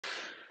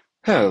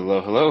Hello,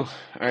 hello. All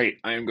right,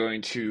 I am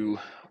going to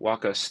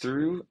walk us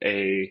through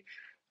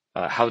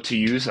how to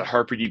use a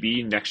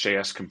HarperDB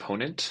Next.js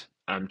component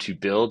to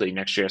build a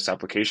Next.js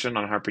application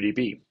on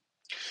HarperDB.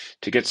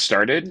 To get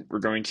started, we're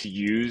going to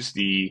use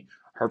the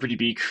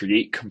HarperDB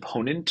Create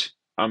Component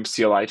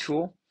CLI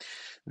tool.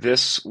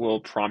 This will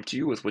prompt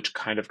you with which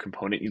kind of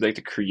component you'd like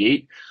to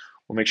create.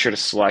 We'll make sure to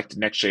select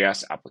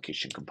Next.js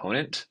application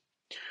component.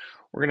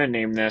 We're going to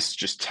name this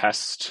just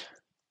test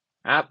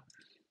app.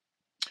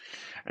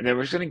 And then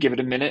we're just going to give it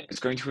a minute. It's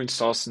going to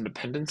install some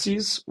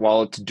dependencies.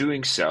 While it's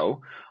doing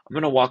so, I'm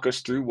going to walk us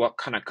through what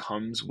kind of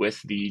comes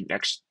with the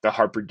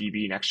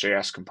HarperDB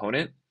Next.js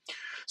component.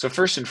 So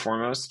first and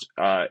foremost,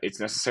 it's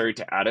necessary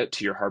to add it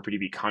to your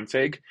HarperDB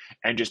config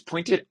and just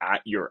point it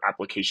at your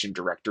application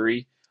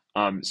directory.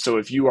 So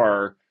if you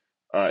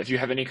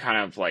have any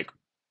kind of like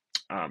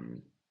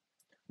um,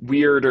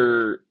 weird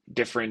or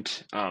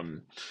different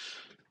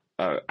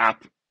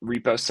app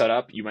repo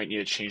setup, you might need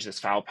to change this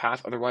file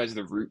path. Otherwise,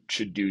 the root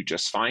should do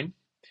just fine.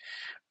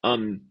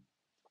 Um,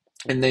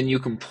 and then you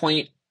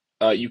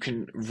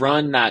can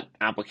run that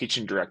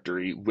application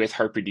directory with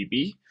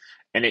HarperDB,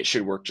 and it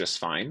should work just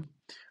fine.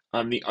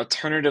 The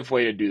alternative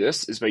way to do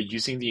this is by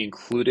using the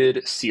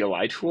included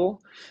CLI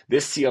tool.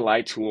 This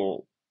CLI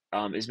tool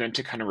is meant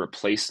to kind of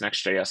replace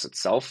Next.js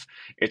itself.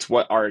 It's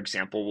what our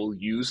example will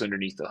use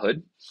underneath the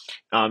hood.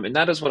 And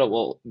that is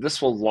what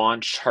this will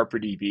launch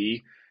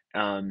HarperDB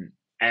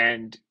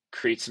and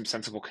create some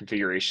sensible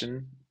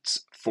configuration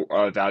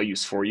for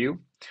values for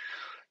you.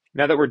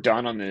 Now that we're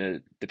done on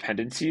the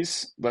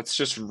dependencies, let's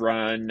just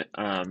open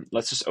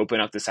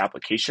up this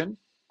application.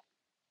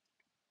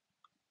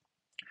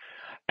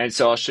 And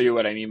so I'll show you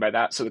what I mean by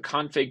that. So the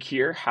config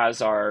here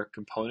has our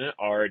component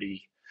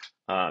already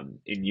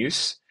in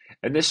use.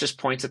 And this just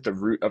points at the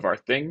root of our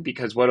thing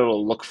because what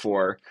it'll look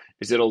for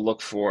is it'll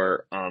look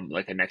for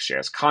like a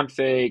Next.js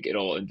config.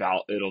 It'll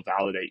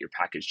validate your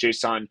package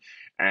JSON,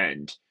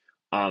 and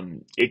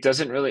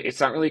it's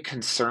not really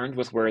concerned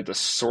with where the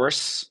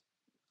source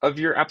of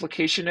your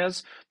application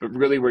is, but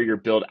really where your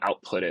build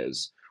output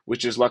is,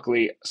 which is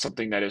luckily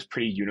something that is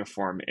pretty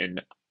uniform in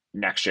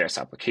Next.js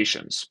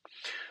applications.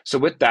 So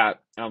with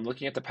that,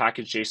 looking at the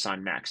package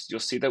JSON next, you'll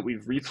see that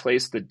we've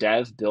replaced the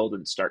dev, build,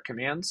 and start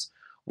commands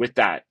with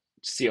that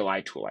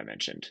CLI tool I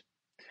mentioned.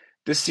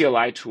 This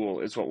CLI tool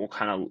is what will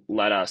kind of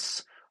let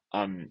us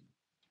run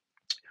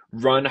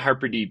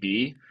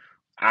HarperDB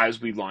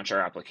as we launch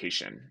our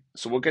application.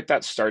 So we'll get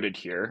that started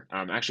here.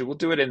 Actually, we'll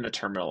do it in the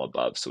terminal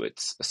above, so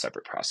it's a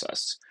separate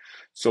process.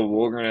 So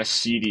we're going to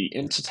cd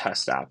into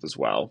test app as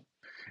well.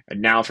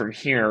 And now from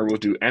here, we'll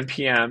do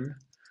npm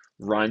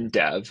run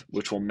dev,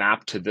 which will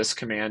map to this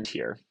command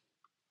here.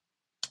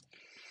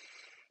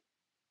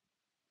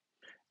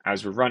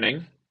 As we're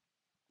running,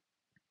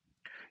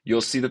 you'll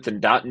see that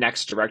the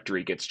 .next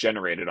directory gets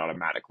generated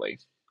automatically.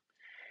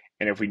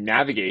 And if we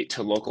navigate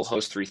to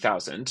localhost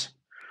 3000,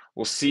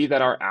 we'll see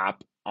that our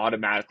app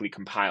automatically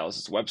compiles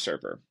as a web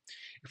server.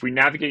 If we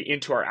navigate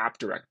into our app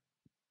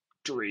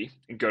directory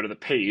and go to the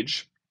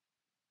page,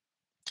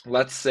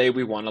 let's say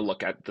we want to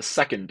look at the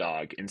second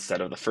dog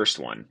instead of the first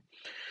one.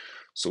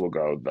 So we'll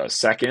go the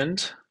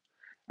second,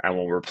 and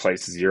we'll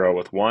replace 0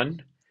 with 1,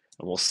 and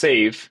we'll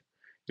save.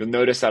 You'll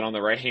notice that on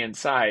the right-hand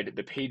side,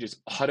 the page is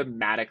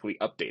automatically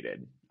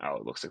updated. Oh,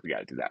 it looks like we got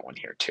to do that one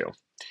here too.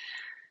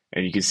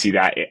 And you can see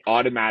that it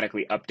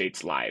automatically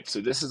updates live. So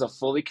this is a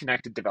fully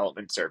connected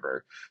development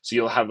server. So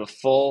you'll have a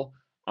full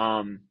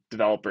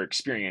developer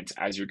experience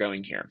as you're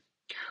going here.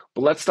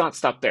 But let's not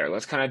stop there.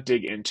 Let's kind of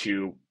dig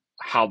into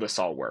how this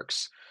all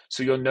works.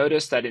 So you'll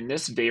notice that in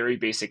this very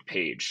basic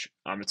page,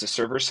 it's a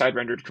server-side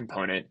rendered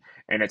component,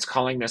 and it's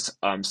calling this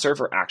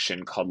server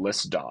action called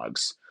list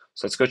dogs.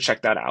 So let's go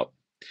check that out.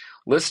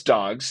 List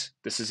dogs,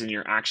 this is in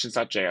your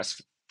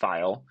actions.js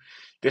file.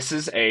 This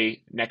is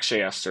a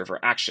Next.js server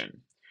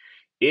action.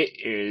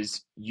 It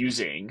is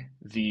using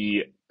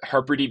the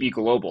HarperDB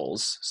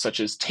globals,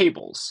 such as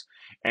tables,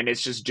 and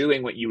it's just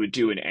doing what you would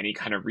do in any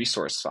kind of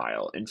resource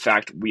file. In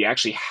fact, we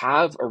actually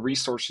have a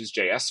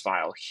resources.js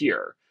file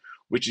here,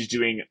 which is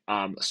doing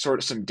sort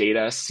of some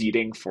data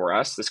seeding for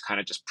us. This kind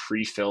of just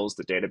pre-fills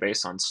the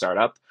database on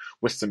startup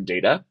with some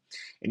data.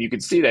 And you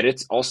can see that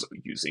it's also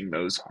using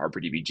those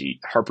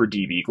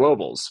HarperDB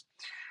globals.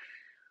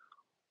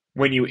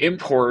 When you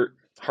import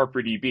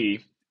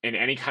HarperDB in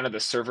any kind of the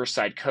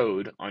server-side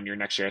code on your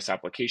Next.js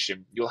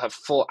application, you'll have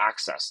full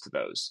access to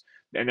those.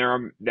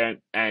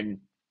 And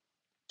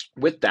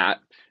with that,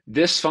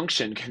 this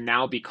function can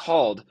now be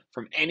called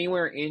from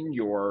anywhere in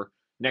your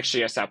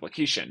Next.js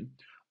application,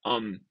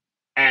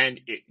 and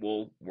it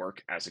will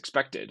work as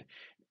expected.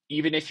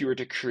 Even if you were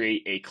to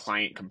create a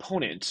client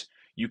component,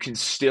 you can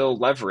still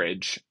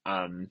leverage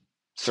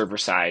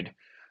server-side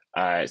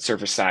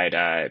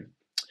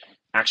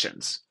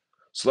actions.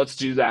 So let's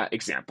do that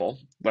example.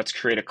 Let's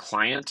create a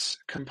client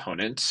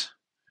component,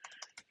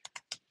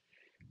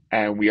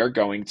 and we are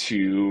going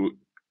to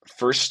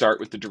first start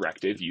with the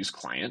directive use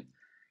client,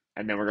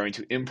 and then we're going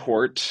to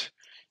import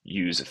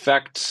use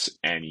effects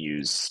and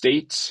use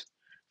state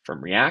from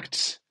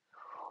React.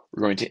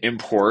 We're going to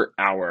import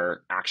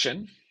our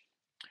action,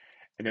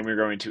 and then we're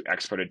going to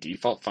export a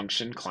default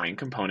function client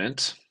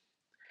component.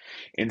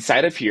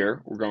 Inside of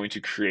here, we're going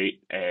to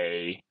create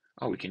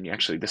oh, we can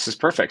actually, this is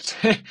perfect.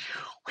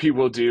 We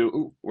will do,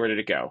 ooh, where did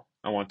it go?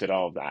 I wanted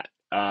all of that.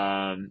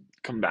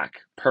 Come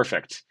back,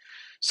 perfect.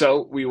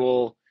 So we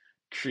will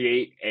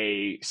create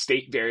a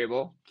state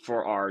variable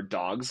for our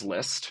dogs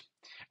list,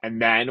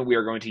 and then we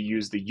are going to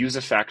use the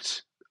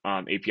useEffect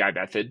API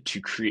method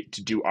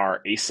to do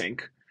our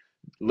async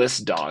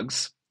list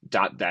dogs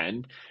dot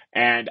then,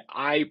 and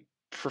I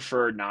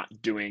prefer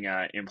not doing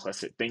an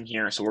implicit thing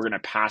here, so we're going to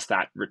pass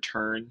that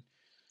return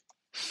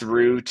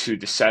through to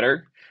the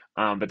setter,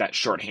 but that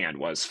shorthand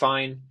was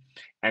fine.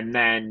 And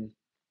then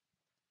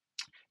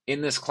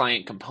in this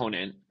client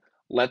component,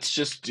 let's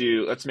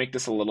make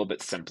this a little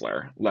bit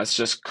simpler. Let's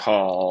just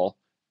call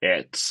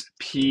it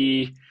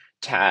p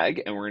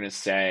tag, and we're going to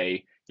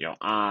say,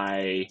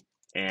 I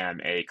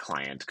am a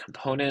client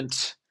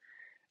component.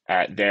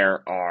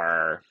 There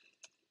are,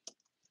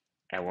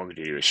 and we'll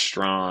do a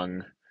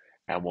strong,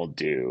 and we'll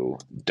do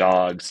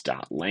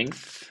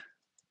dogs.length.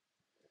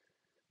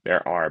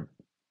 There are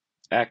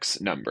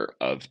X number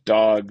of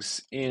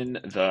dogs in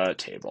the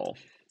table.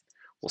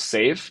 We'll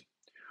save.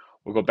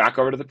 We'll go back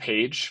over to the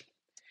page,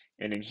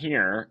 and in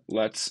here,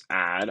 let's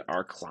add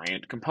our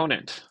client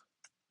component.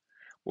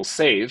 We'll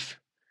save,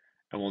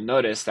 and we'll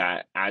notice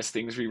that as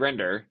things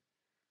re-render,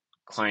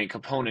 client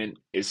component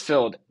is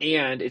filled,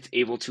 and it's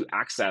able to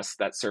access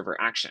that server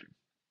action.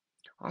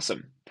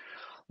 Awesome.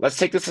 Let's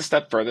take this a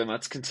step further, and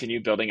let's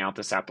continue building out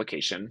this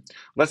application.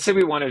 Let's say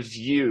we want to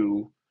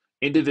view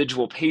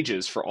individual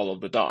pages for all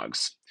of the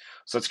dogs.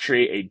 So let's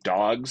create a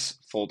dogs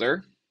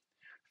folder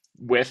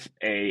with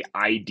a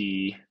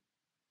ID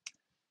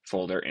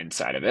folder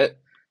inside of it.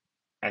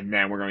 And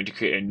then we're going to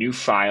create a new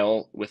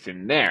file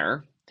within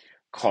there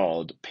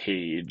called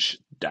page.js.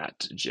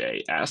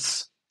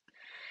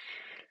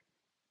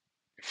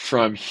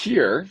 From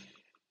here,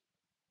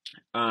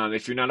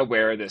 if you're not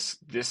aware, this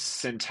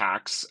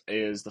syntax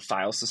is the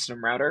file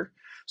system router.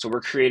 So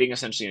we're creating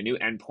essentially a new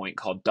endpoint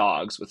called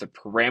dogs with a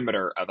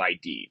parameter of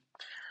ID.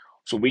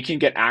 So we can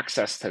get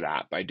access to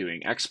that by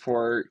doing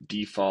export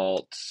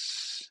default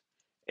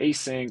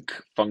async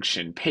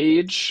function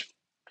page.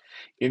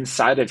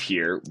 Inside of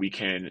here, we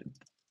can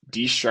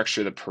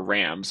destructure the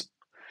params,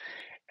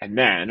 and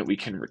then we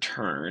can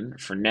return.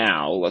 For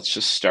now, let's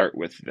just start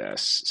with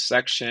this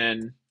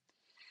section,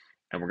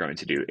 and we're going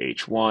to do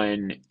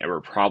h1, and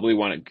we're probably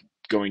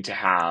going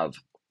to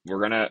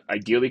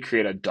ideally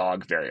create a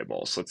dog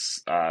variable. So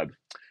let's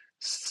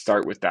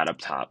start with that up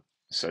top.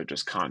 So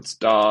just const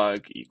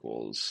dog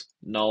equals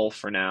null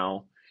for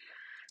now.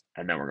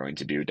 And then we're going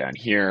to do down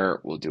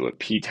here, we'll do a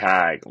p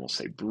tag, and we'll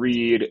say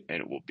breed,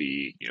 and it will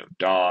be,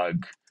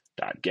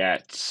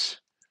 dog.get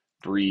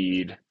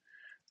breed,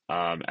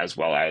 as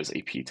well as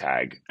a p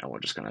tag. And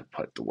we're just going to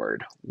put the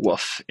word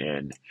woof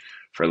in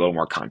for a little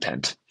more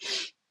content.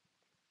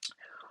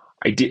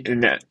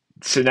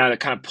 So now to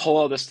kind of pull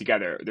all this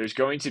together, there's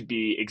going to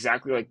be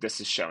exactly like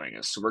this is showing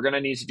us. So we're going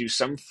to need to do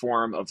some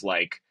form of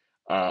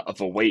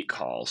of a wait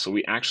call. So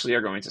we actually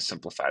are going to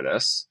simplify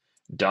this.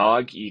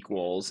 Dog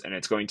equals, and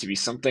it's going to be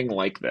something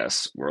like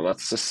this, where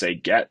let's just say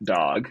get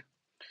dog,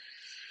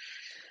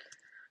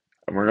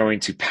 and we're going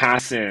to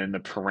pass in the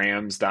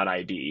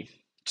params.id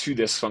to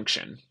this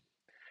function,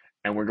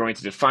 and we're going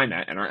to define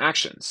that in our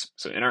actions.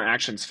 So in our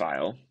actions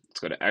file, let's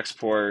go to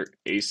export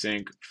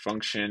async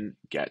function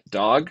get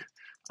dog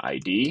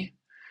ID,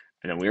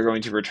 and then we're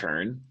going to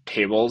return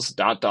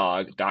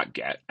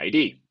tables.dog.get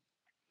ID.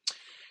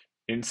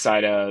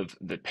 Inside of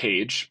the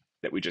page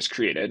that we just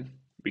created,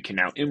 we can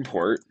now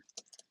import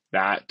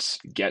that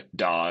get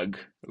dog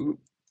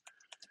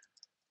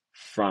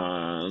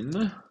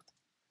from,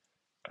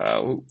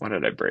 what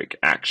did I break?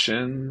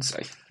 Actions,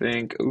 I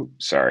think.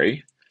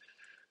 Sorry.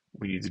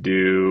 We need to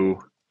do,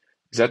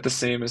 is that the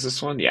same as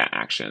this one? Yeah,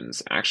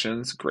 actions.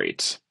 Actions,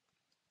 great.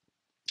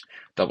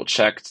 Double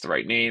check it's the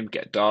right name.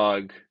 Get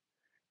dog,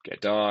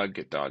 get dog,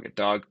 get dog, get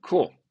dog.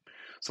 Cool.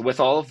 So with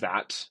all of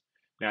that,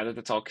 now that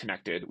that's all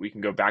connected, we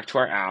can go back to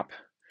our app.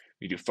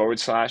 We do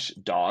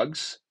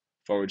 /dogs/0.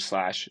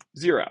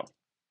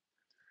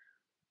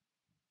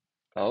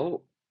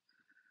 Oh,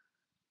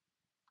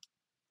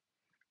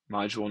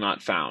 module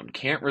not found.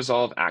 Can't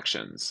resolve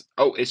actions.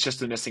 Oh, it's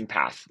just a missing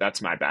path. That's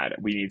my bad.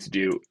 We need to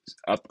do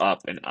up,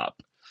 up, and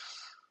up.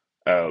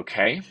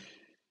 Okay.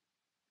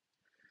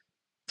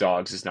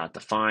 Dogs is not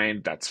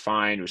defined. That's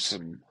fine. There's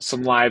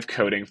some live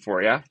coding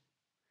for you.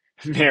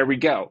 There we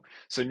go.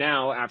 So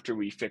now after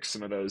we fix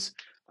some of those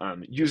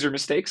user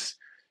mistakes,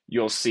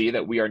 you'll see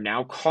that we are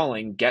now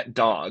calling get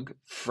dog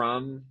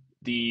from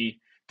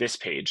this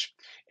page,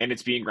 and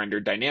it's being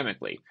rendered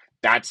dynamically.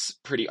 That's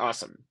pretty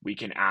awesome. We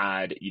can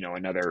add,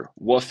 another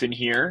woof in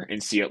here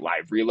and see it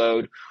live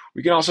reload.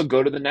 We can also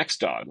go to the next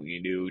dog.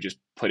 We can just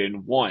put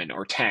in 1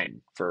 or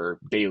 10 for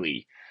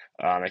Bailey.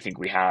 I think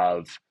we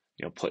have,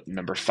 put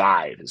number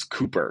 5 is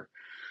Cooper.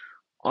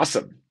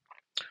 Awesome.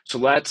 So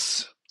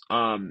let's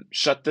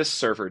shut this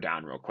server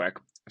down real quick.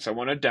 So I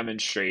want to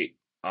demonstrate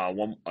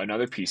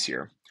another piece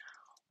here.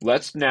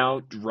 Let's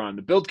now run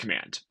the build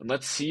command, and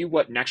let's see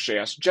what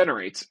Next.js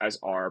generates as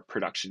our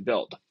production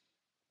build.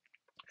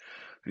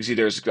 You see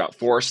there's about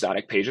 4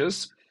 static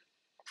pages.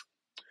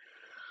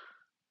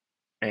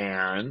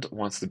 And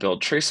once the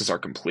build traces are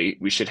complete,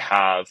 we should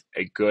have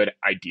a good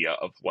idea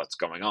of what's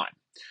going on.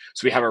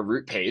 So we have our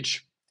root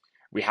page,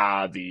 we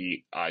have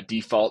the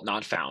default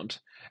not found,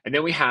 and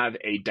then we have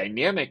a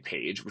dynamic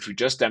page, which we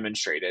just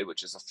demonstrated,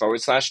 which is a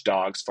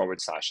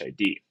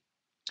 /dogs/ID.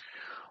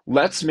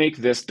 Let's make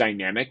this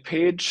dynamic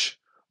page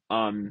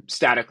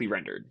statically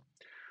rendered.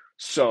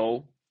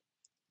 So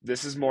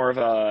this is more of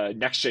a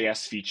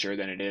Next.js feature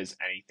than it is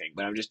anything,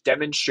 but I'm just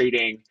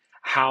demonstrating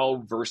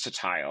how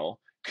versatile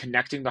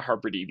connecting the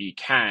HarperDB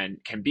can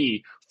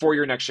be for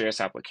your Next.js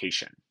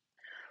application.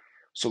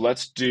 So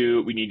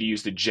we need to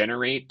use the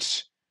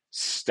generate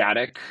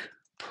static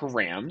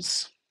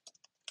params,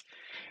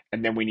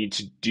 and then we need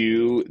to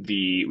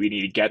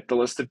get the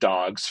list of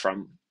dogs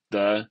from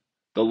the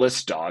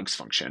list dogs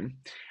function,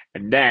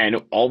 and then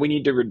all we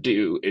need to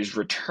do is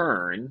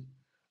return.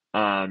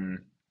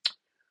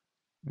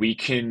 We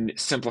can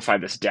simplify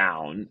this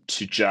down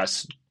to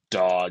just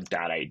dog.id,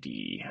 I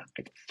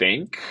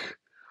think.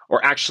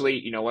 Or actually,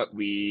 you know what?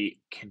 We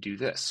can do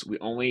this.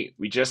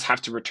 We just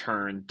have to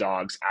return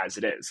dogs as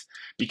it is,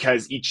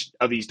 because each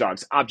of these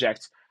dogs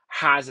objects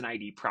has an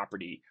ID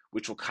property,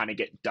 which will kind of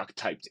get duck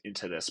typed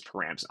into this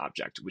params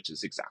object, which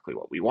is exactly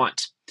what we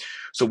want.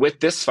 So with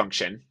this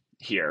function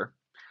here,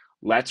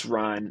 let's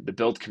run the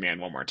build command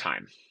one more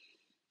time.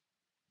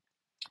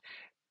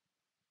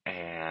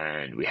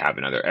 And we have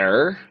another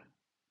error.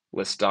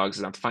 List dogs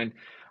is not defined.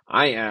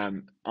 I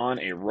am on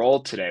a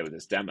roll today with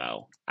this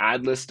demo.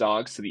 Add list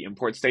dogs to the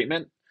import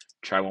statement.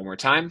 Try one more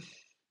time.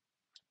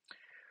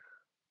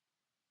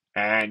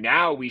 And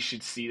now we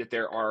should see that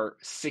there are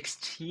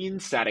 16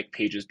 static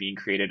pages being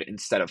created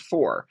instead of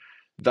 4,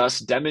 thus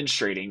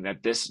demonstrating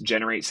that this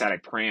generate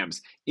static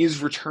params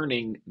is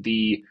returning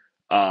the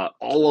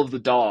all of the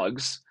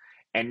dogs.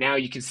 And now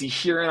you can see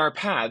here in our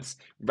paths,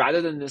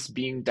 rather than this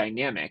being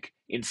dynamic,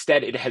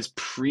 instead it has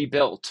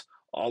pre-built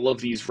all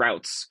of these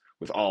routes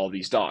with all of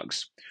these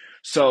dogs.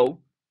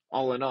 So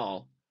all in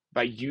all,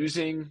 by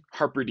using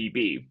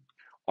HarperDB,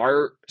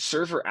 our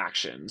server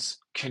actions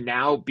can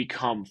now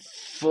become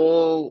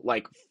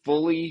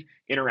fully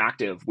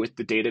interactive with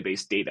the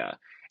database data.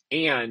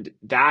 And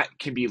that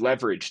can be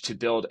leveraged to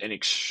build an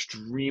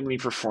extremely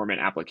performant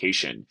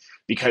application,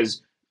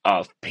 because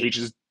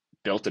pages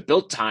built at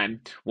build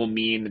time will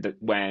mean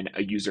that when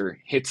a user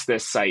hits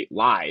this site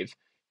live,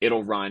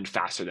 it'll run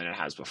faster than it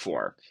has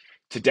before.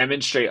 To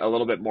demonstrate a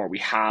little bit more, we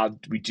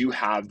do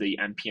have the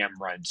npm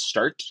run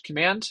start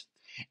command,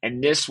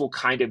 and this will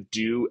kind of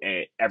do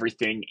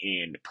everything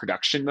in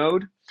production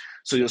mode.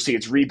 So you'll see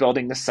it's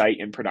rebuilding the site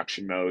in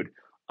production mode.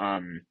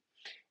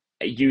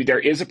 There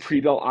is a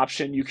pre-built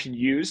option you can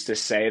use to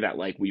say that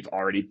like we've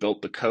already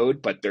built the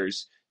code, but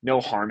there's no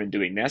harm in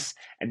doing this.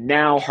 And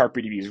now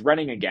HarperDB is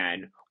running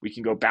again. We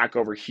can go back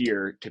over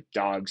here to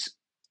dogs,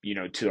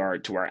 to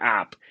our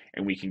app,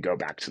 and we can go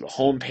back to the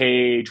home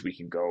page. We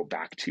can go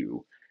back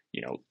to,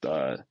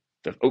 the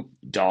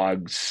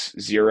dogs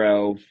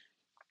 0.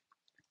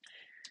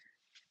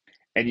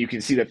 And you can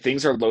see that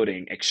things are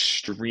loading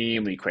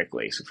extremely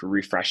quickly. So if we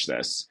refresh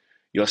this,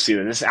 you'll see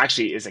that this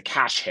actually is a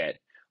cache hit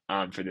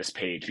for this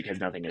page because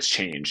nothing has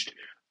changed.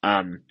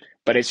 But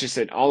it's just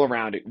an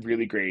all-around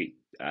really great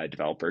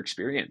developer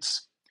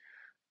experience.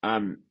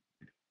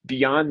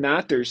 Beyond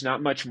that, there's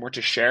not much more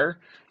to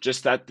share.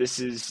 Just that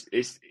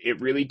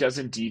it really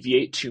doesn't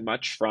deviate too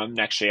much from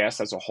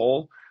Next.js as a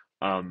whole.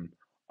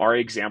 Our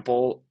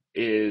example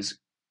is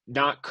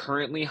not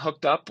currently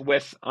hooked up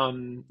with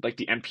like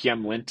the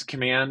npm lint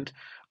command,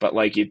 but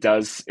like it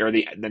does, or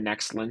the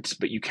next lint,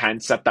 but you can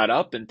set that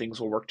up and things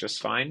will work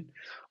just fine.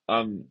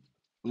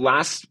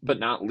 Last but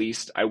not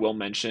least, I will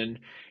mention,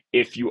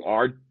 if you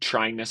are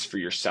trying this for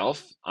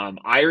yourself,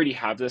 I already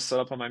have this set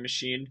up on my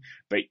machine,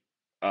 but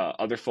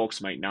other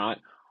folks might not.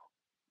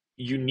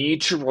 You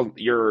need to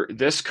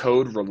this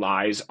code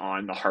relies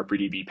on the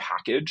HarperDB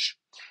package,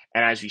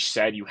 and as we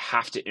said, you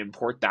have to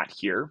import that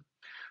here.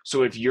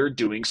 So if you're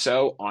doing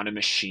so on a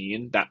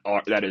machine that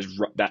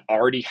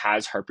already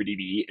has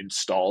HarperDB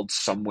installed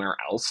somewhere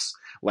else,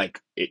 like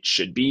it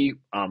should be,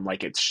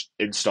 like it's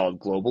installed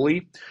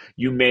globally,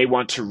 you may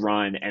want to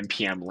run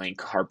npm link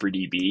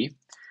HarperDB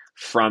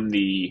from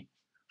the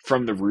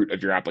root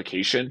of your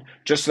application,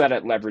 just so that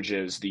it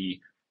leverages the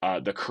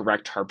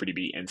correct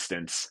HarperDB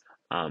instance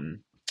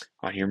on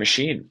your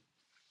machine.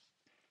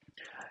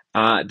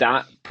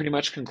 That pretty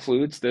much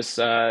concludes this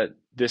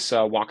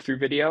walkthrough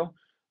video.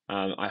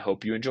 I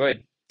hope you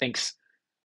enjoyed. Thanks.